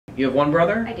You have one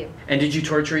brother? I do. And did you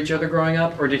torture each other growing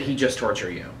up, or did he just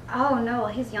torture you? Oh no,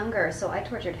 he's younger, so I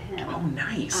tortured him. Oh,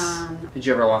 nice. Did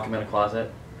you ever lock him in a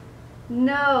closet?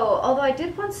 No, although I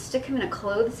did once stick him in a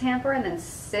clothes hamper and then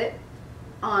sit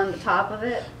on the top of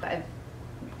it. I've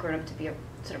grown up to be a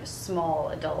sort of a small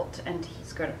adult, and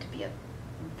he's grown up to be a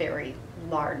very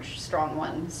large, strong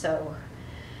one, so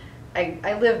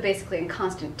I live basically in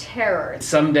constant terror.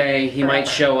 Someday he Forever. might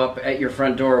show up at your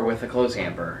front door with a clothes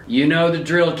hamper. You know the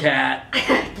drill, cat.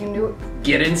 You knew it.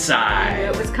 Get I knew inside.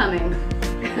 it was coming.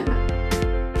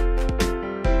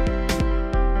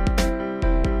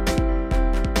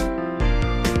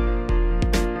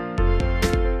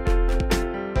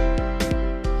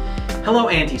 Hello,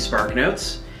 Auntie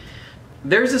SparkNotes.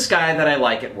 There's this guy that I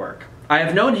like at work. I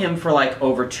have known him for like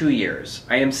over 2 years.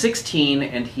 I am 16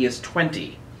 and he is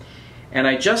 20. And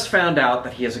I just found out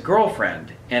that he has a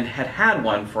girlfriend and had had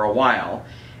one for a while,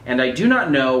 and I do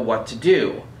not know what to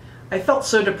do. I felt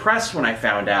so depressed when I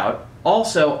found out.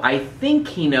 Also, I think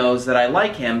he knows that I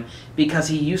like him because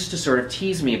he used to sort of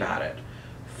tease me about it.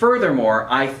 Furthermore,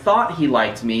 I thought he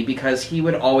liked me because he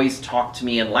would always talk to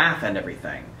me and laugh and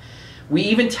everything. We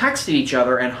even texted each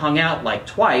other and hung out like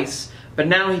twice, but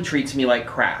now he treats me like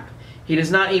crap. He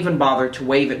does not even bother to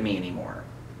wave at me anymore.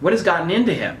 What has gotten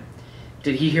into him?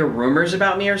 Did he hear rumors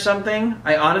about me or something?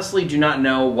 I honestly do not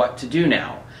know what to do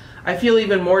now. I feel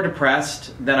even more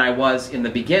depressed than I was in the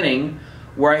beginning,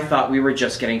 where I thought we were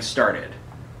just getting started.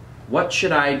 What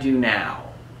should I do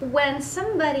now? When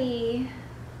somebody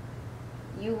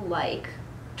you like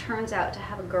turns out to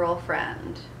have a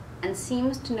girlfriend and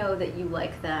seems to know that you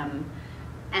like them,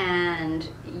 and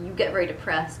you get very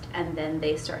depressed, and then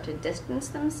they start to distance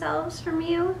themselves from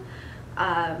you,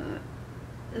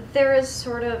 there is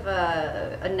sort of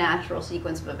a natural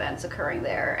sequence of events occurring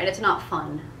there, and it's not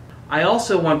fun. I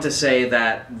also want to say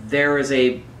that there is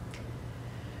a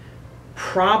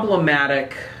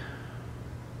problematic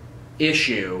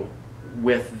issue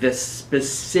with this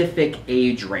specific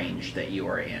age range that you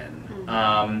are in.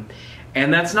 Mm-hmm.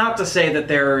 And that's not to say that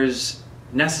there's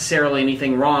necessarily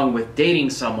anything wrong with dating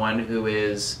someone who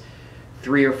is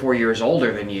 3 or 4 years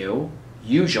older than you,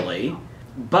 usually,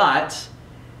 but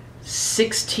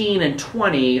 16 and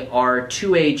 20 are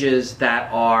two ages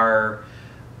that are,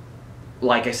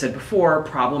 like I said before,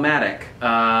 problematic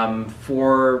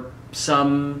for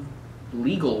some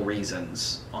legal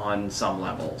reasons on some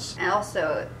levels. And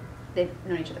also, they've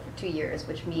known each other for 2 years,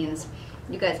 which means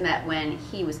you guys met when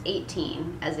he was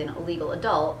 18, as in a legal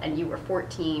adult, and you were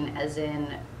 14, as in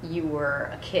you were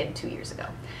a kid 2 years ago.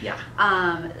 Yeah.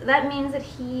 That means that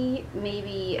he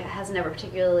maybe has never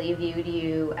particularly viewed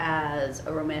you as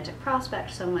a romantic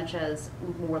prospect so much as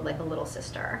more like a little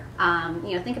sister.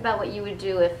 You know, think about what you would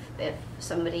do if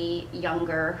somebody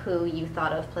younger who you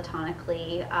thought of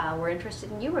platonically were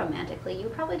interested in you romantically. You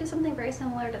would probably do something very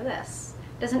similar to this.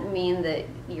 Doesn't mean that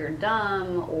you're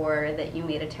dumb or that you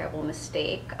made a terrible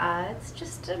mistake. It's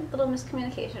just a little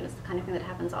miscommunication. It's the kind of thing that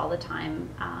happens all the time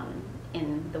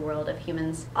in the world of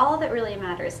humans. All that really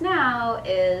matters now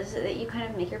is that you kind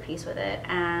of make your peace with it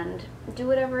and do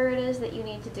whatever it is that you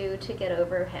need to do to get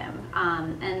over him.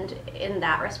 And in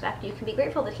that respect, you can be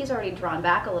grateful that he's already drawn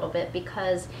back a little bit,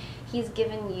 because he's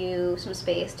given you some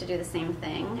space to do the same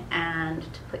thing and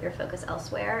to put your focus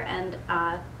elsewhere. And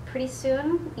pretty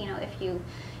soon, you know, if you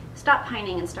stop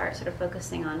pining and start sort of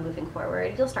focusing on moving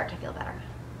forward, you'll start to feel better.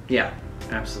 Yeah,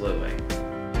 absolutely.